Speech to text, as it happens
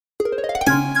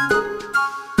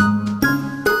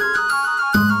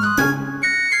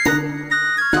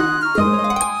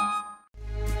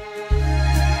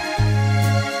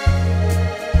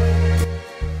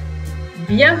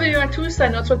Bienvenue à tous à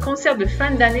notre concert de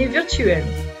fin d'année virtuel.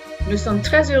 Nous sommes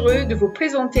très heureux de vous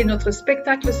présenter notre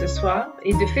spectacle ce soir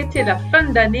et de fêter la fin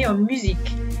d'année en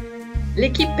musique.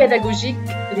 L'équipe pédagogique,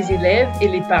 les élèves et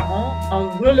les parents ont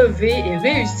relevé et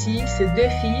réussi ce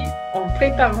défi en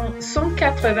préparant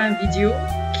 180 vidéos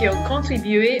qui ont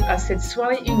contribué à cette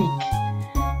soirée unique.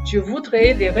 Je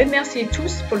voudrais les remercier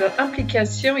tous pour leur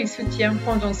implication et soutien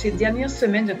pendant ces dernières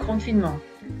semaines de confinement.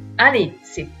 Allez,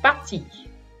 c'est parti!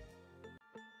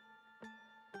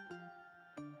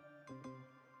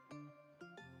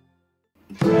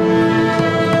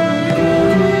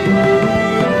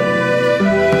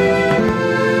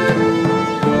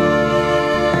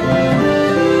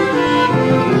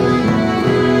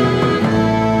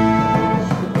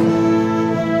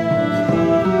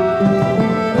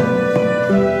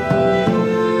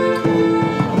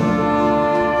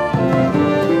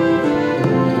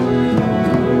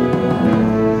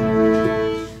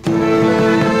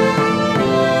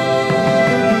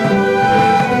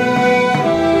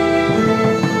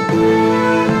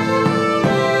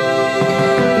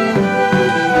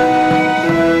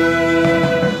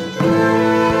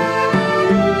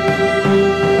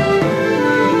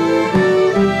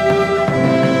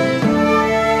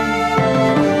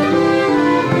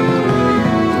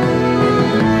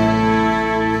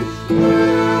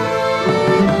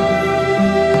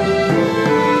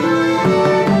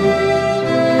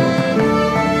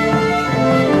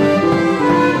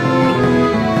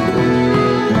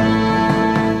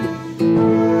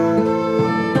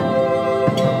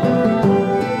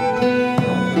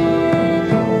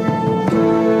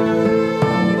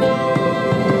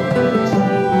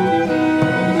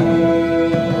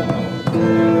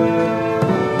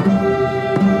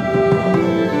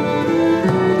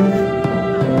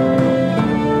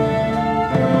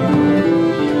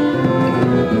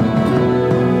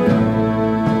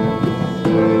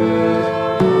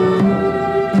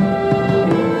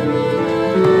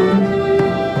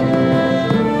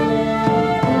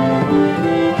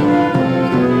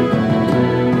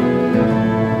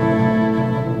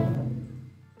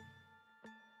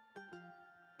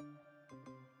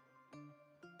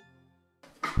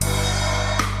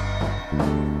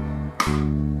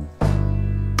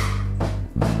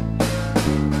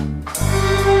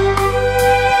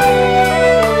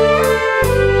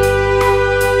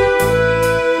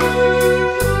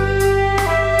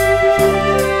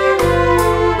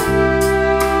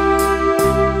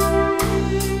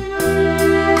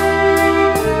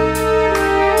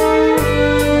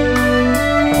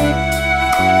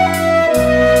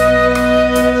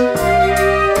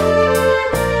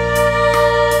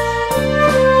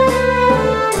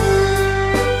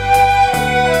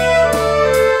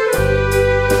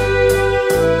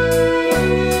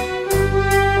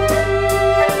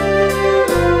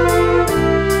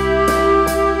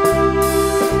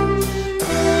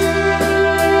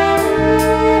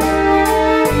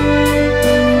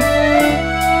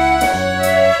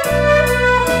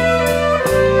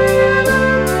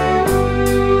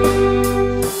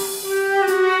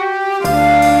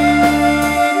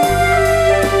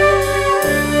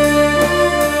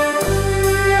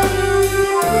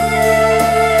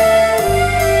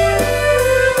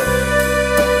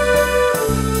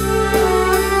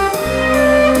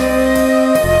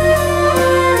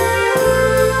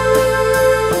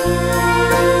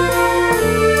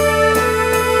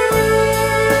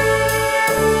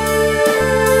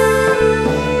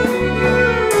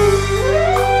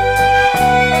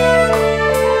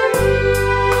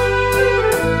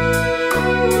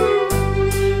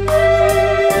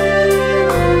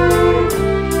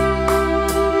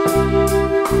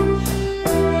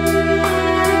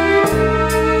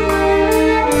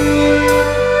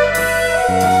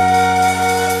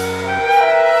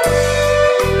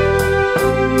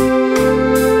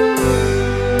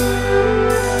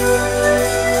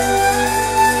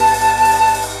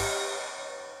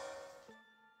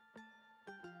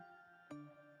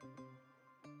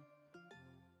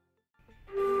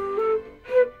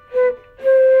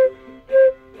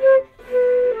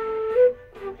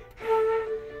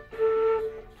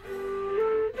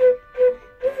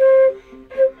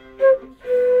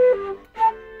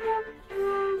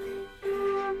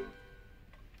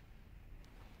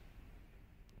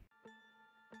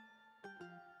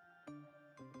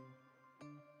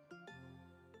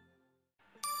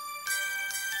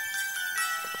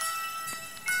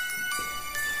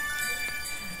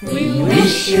 We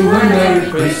wish you a Merry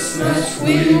Christmas,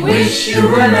 we wish you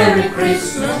a Merry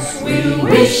Christmas, we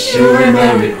wish you a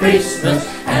Merry Christmas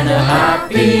and a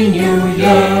Happy New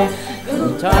Year.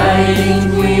 Good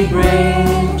tidings we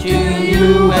bring to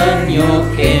you and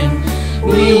your kin.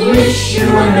 We wish you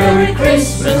a Merry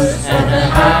Christmas and a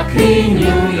Happy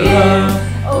New Year.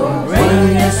 Oh,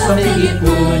 bring us some figgy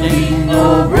pudding,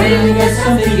 oh, bring us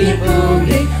some figgy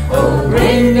pudding, oh,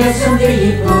 bring us some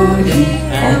figgy pudding,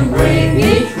 and bring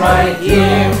it right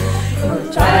here.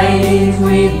 Good tidings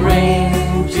we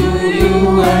bring to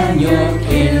you and your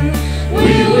kin.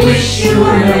 We wish you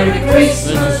a Merry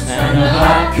Christmas and a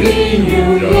Happy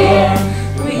New Year.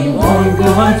 We won't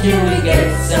go until we get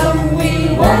some,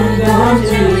 we won't go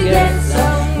until we get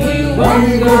some, we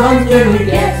won't go until we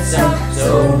get some,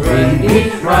 so bring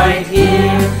it right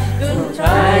here. Good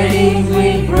tidings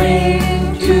we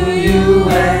bring to you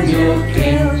and your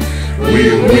kin.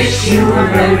 We wish you a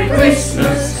Merry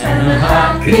Christmas and a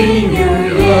Happy New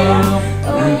Year.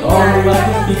 We all like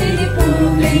a figgy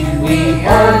pudding, we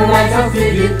all like a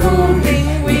figgy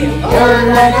pudding, we all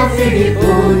like a figgy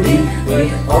pudding,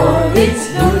 with all its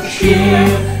good cheer.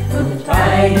 Good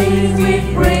tidings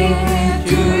we bring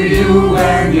to you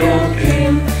and your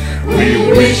kin.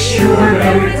 We wish you a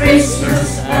Merry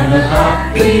Christmas and a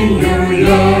Happy New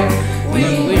Year.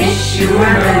 We wish you a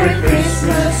Merry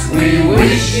Christmas, we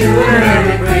wish you a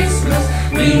Merry Christmas,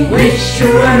 we wish you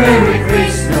a Merry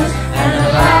Christmas and a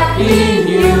Happy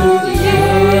New Year.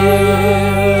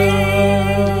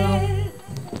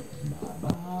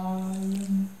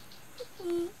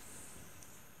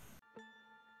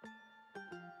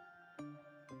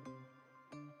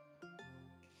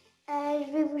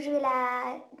 Je vais vous jouer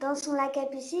la danse la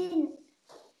capucine.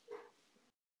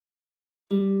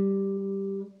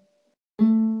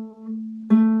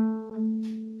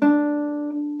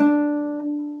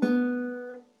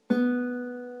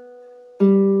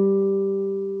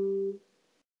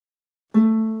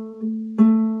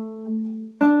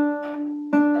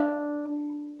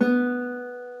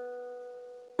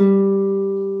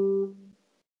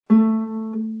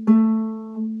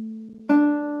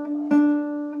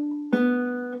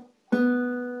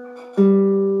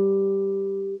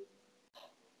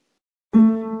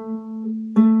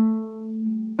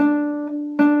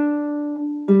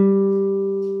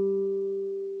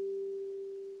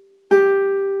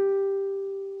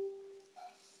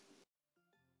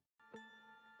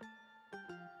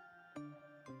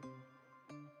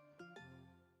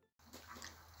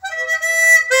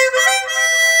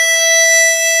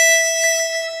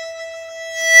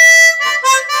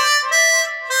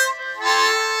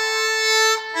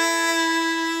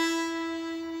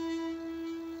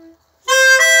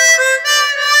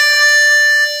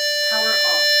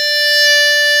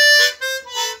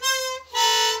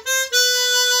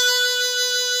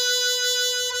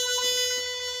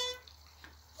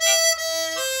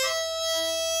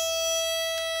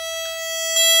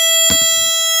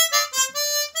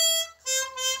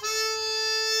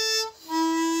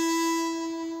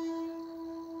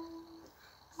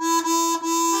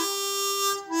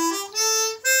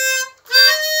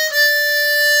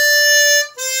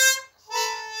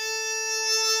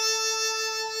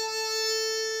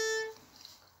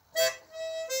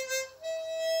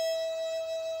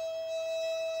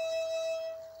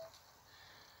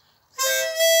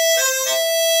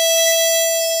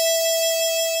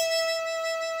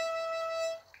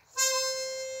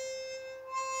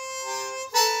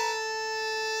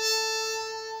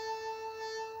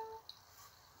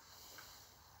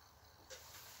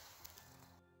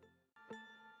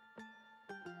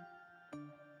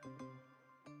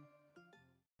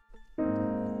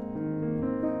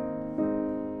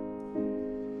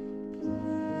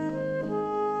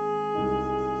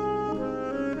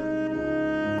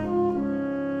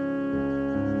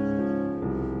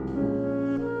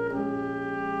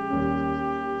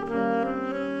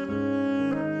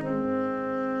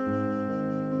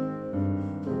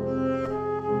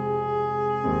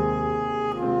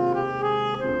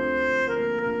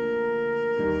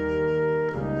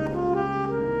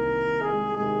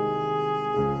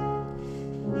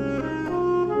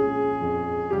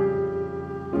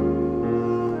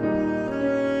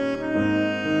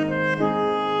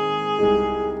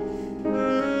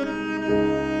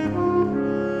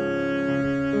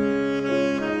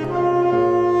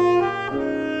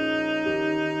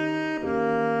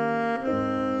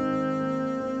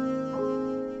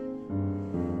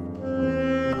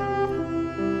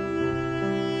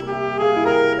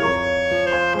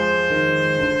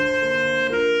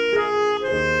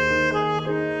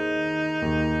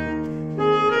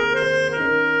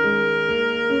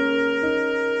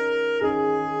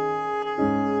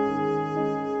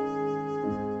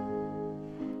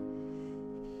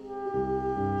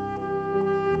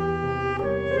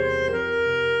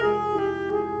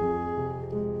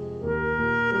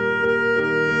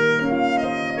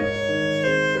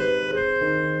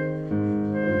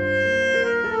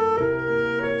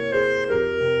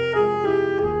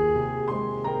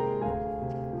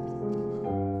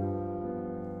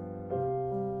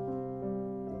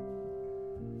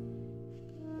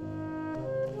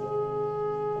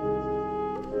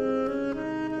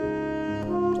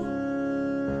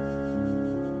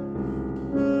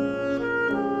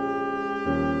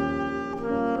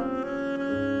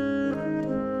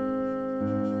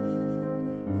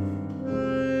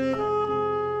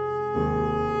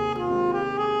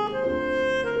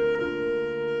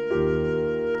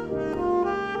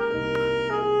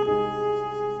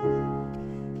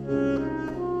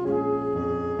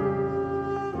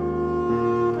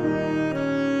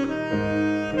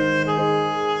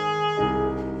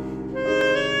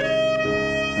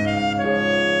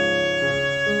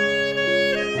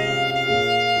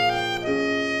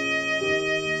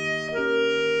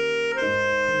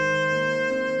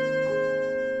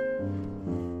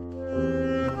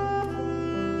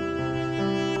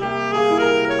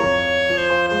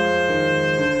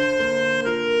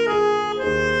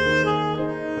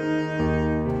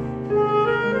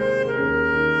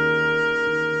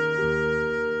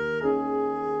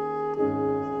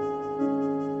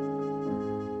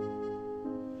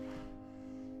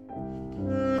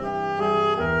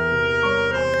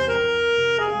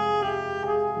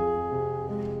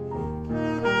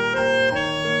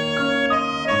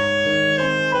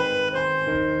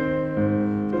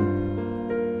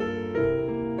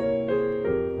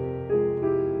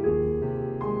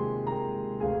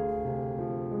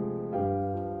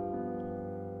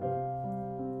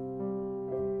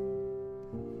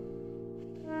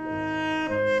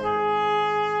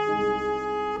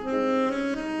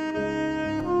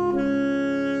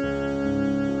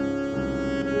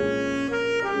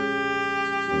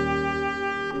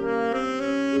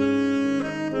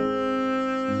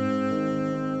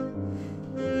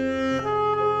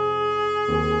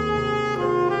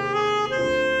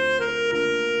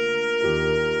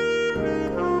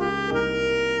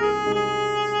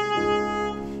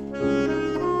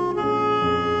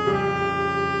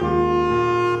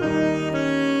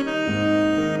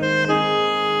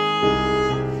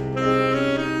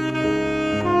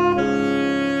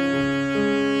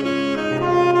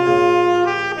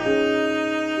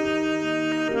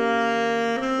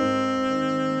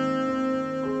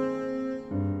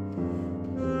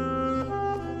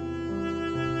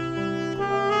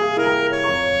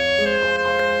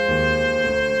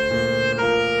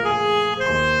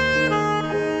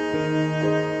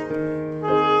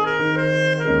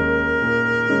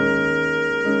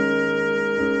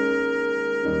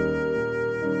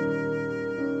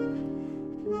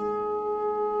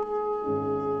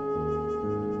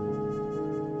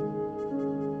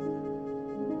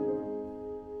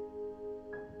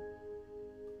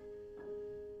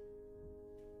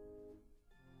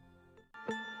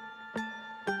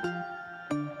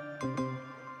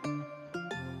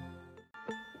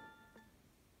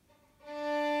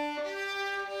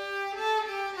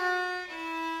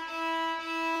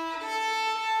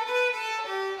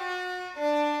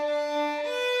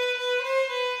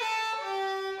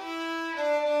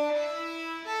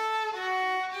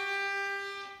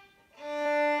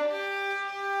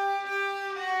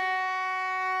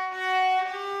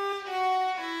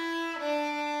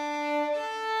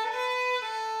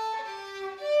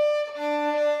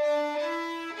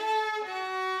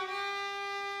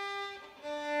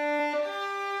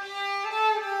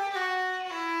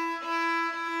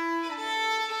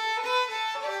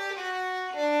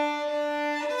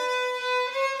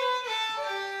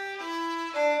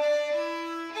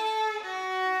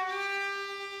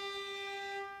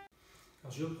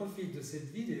 je profite de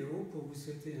cette vidéo pour vous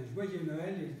souhaiter un joyeux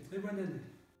Noël et une très bonne année.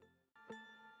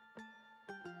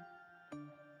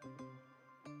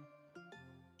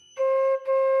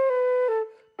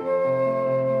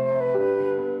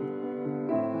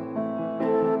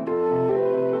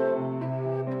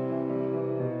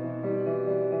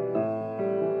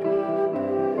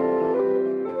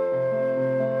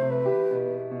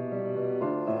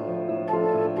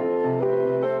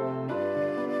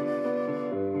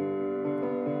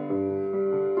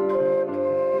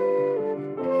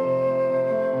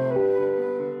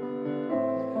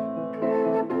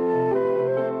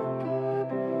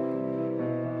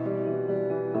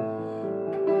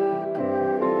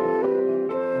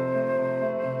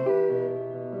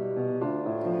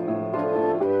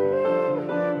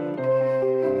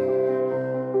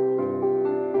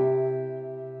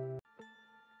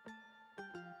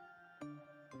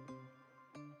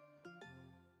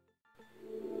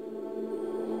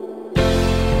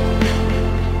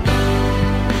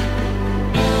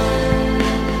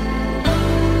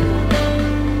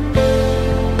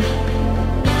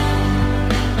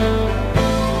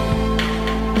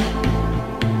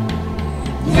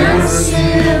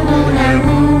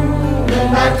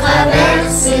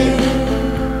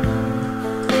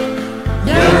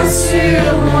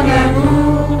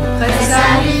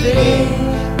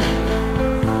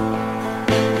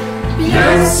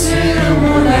 Bien sûr,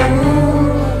 mon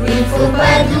amour, il faut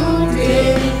pas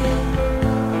douter.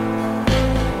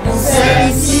 On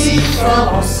s'aime si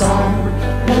fort ensemble,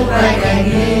 on va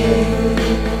gagner.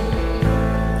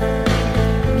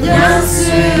 Bien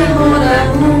sûr, mon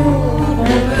amour, on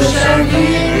peut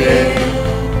chavirer.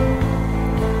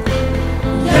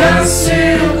 Bien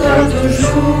sûr, comme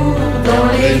toujours, dans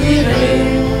les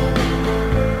virées.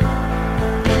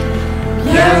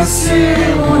 Bien sûr,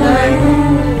 mon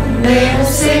amour, mais on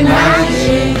sait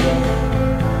nager.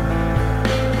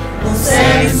 On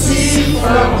s'aime si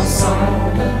fort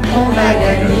ensemble, on va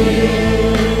gagner.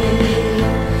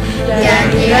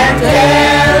 Gagner la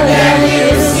terre, gagner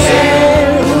le ciel,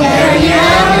 ou gagner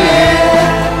la mer.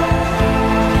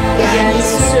 Gagner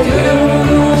ce que le monde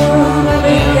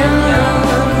n'aurait rien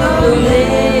donné.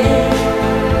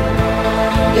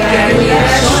 Gagner la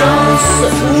chance,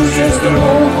 ou juste le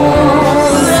bonbon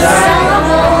de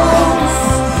l'avance.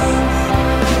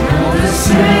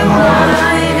 C'est moi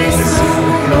et les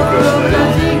sanglots pour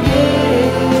naviguer.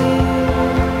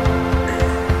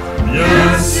 Bien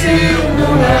sûr,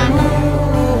 mon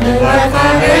amour, on va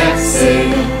traverser.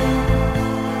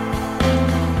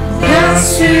 Bien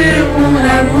sûr, mon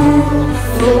amour,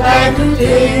 faut pas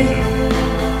douter.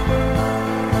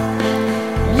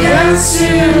 Bien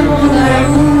sûr, mon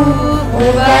amour,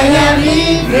 on va y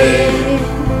arriver.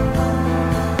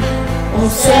 On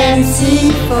s'aime si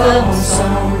fort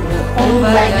ensemble, on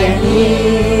va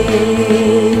gagner.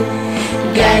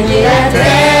 Gagner la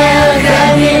terre,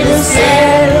 gagner le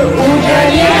ciel, ou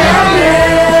gagner la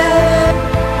mer.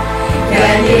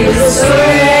 Gagner le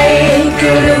soleil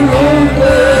que le monde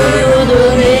peut nous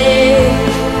donner.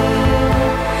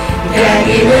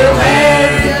 Gagner le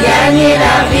rêve, gagner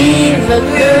la rive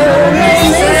que l'on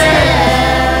espère.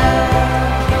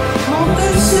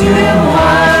 Monte sur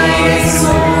moi et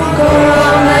son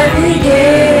corps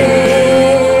naviguer.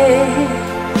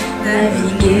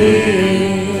 Naviguer,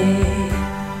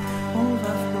 on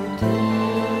va flotter.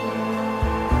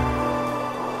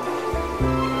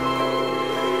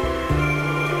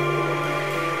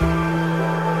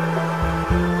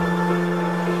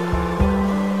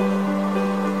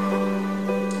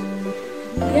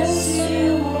 Bien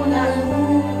sûr, mon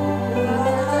amour, on va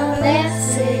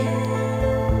traverser.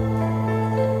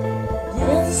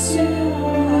 Bien sûr,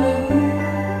 mon amour,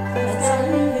 va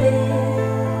t'arriver.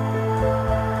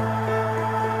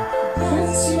 Bien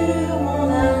sûr, mon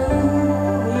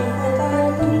amour, il faut pas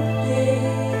douter.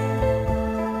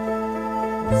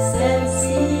 On s'aime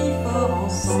si fort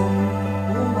ensemble,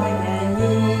 on va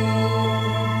gagner.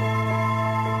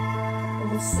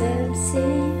 On s'aime si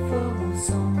fort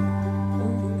ensemble,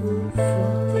 on peut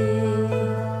flotter.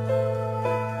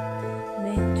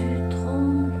 Mais tu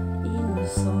trembles, il me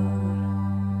semble,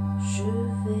 je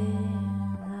vais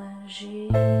nager.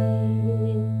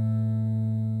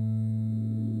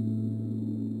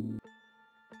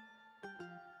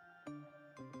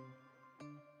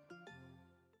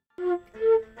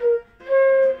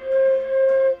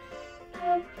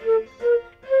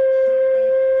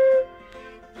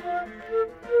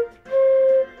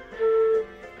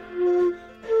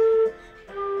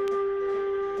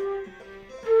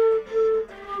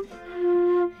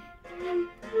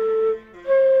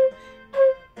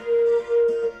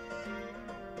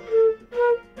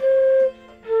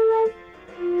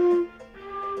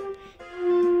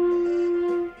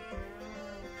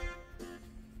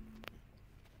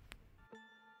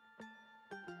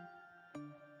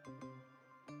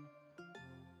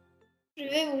 Je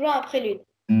vais vous jouer un prélude.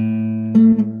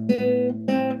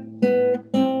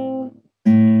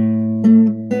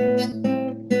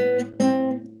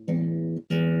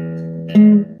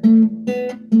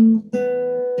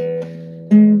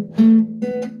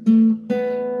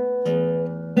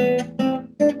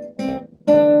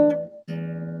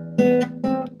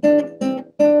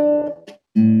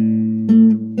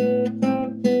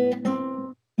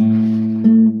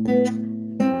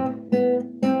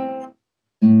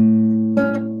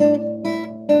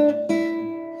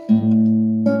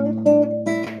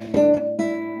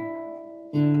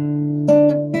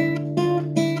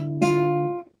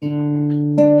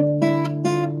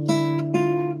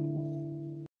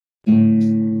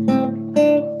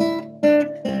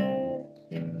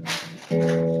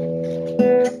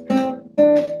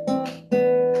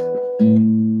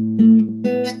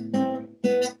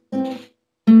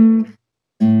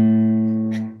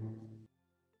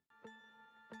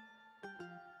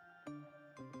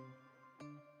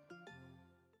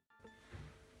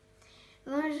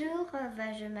 Bonjour,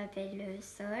 je m'appelle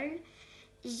Sol.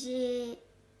 Je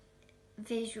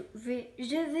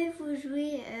vais vous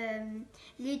jouer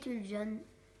Little John.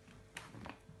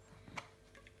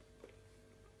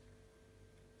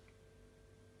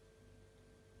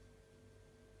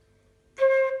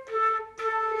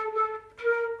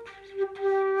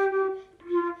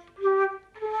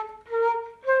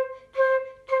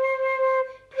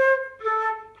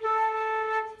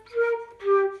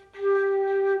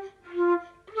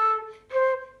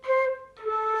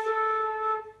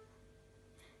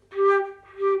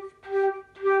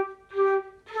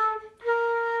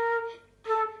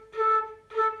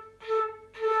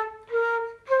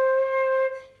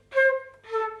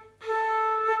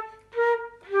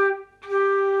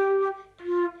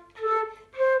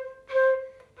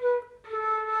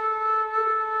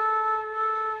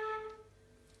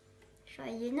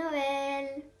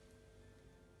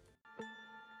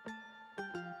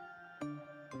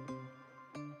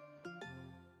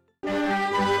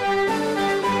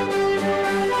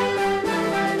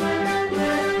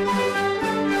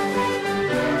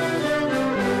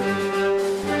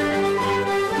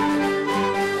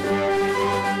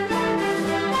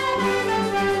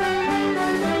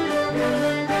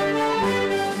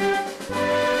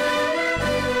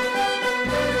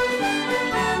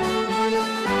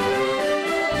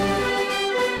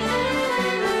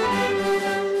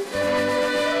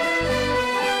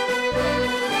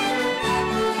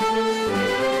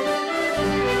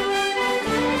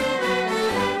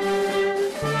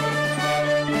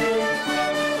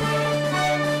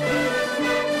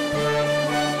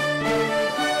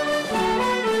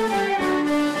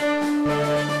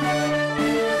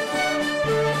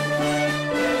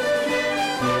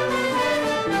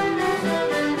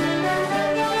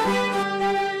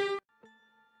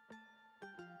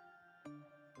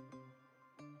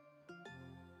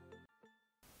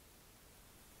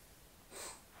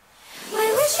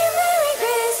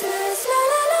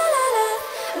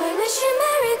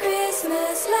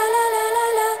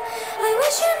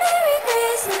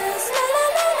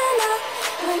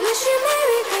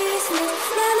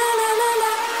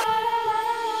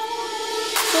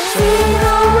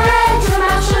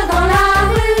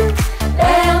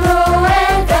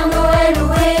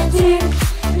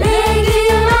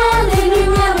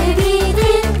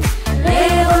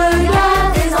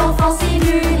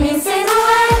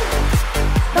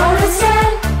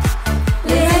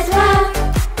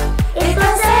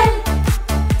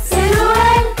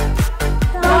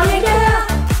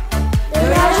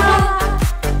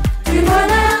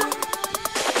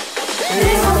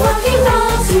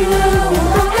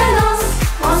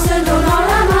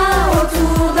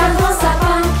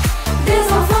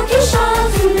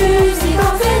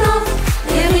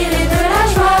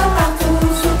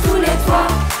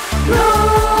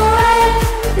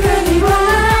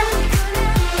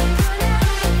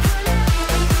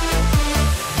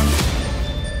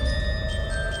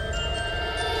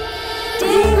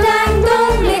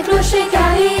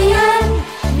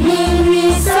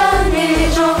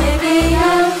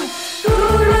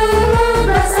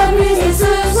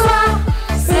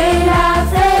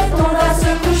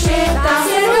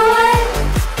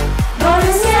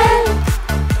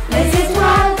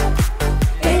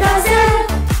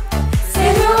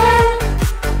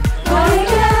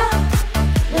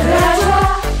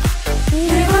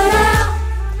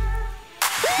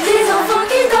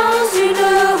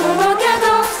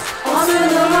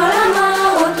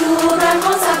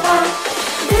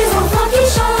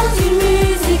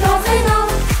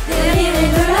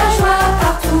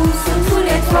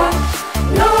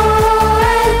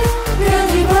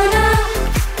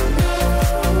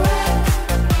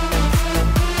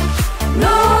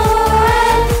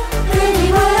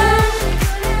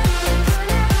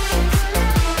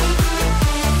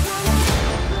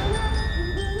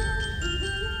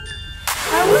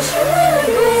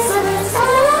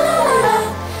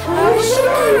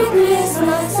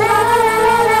 Christmas, la la la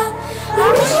la la. I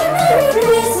wish you Merry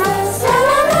Christmas, la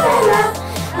la la la la.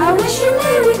 I wish you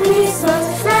Merry Christmas,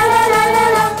 la la la la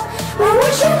la. I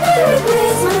wish you Merry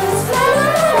Christmas, la la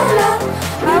la la la.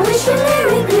 I wish you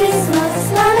Merry Christmas,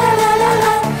 la la la la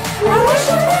la. I wish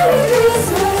you Merry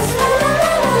Christmas, la la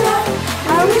la la la.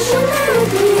 I wish you Merry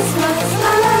Christmas,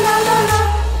 la la la la la.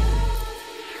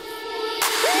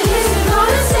 Les yeux dans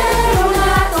le ciel, on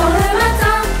attend le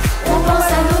matin. On pense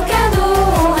à nos cadeaux,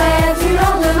 on rêve du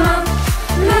lendemain.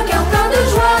 Le cœur plein de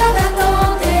joie,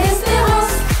 d'attente et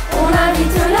d'espérance. On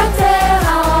invite la terre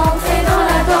à entrer dans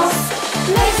la danse.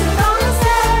 Les yeux dans le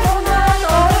ciel, on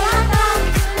attend le matin.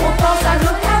 On pense à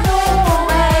nos cadeaux, on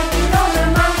rêve du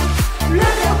lendemain. Le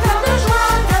cœur plein de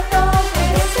joie, d'attente et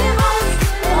d'espérance.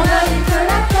 On invite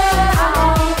la terre à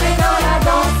entrer dans la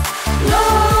danse.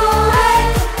 Noël,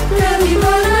 le du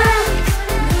bonheur.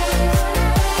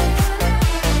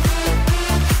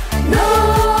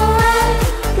 Noël,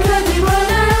 le du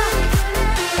bonheur.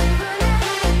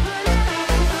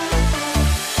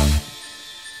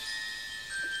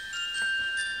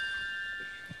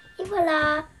 Et voilà.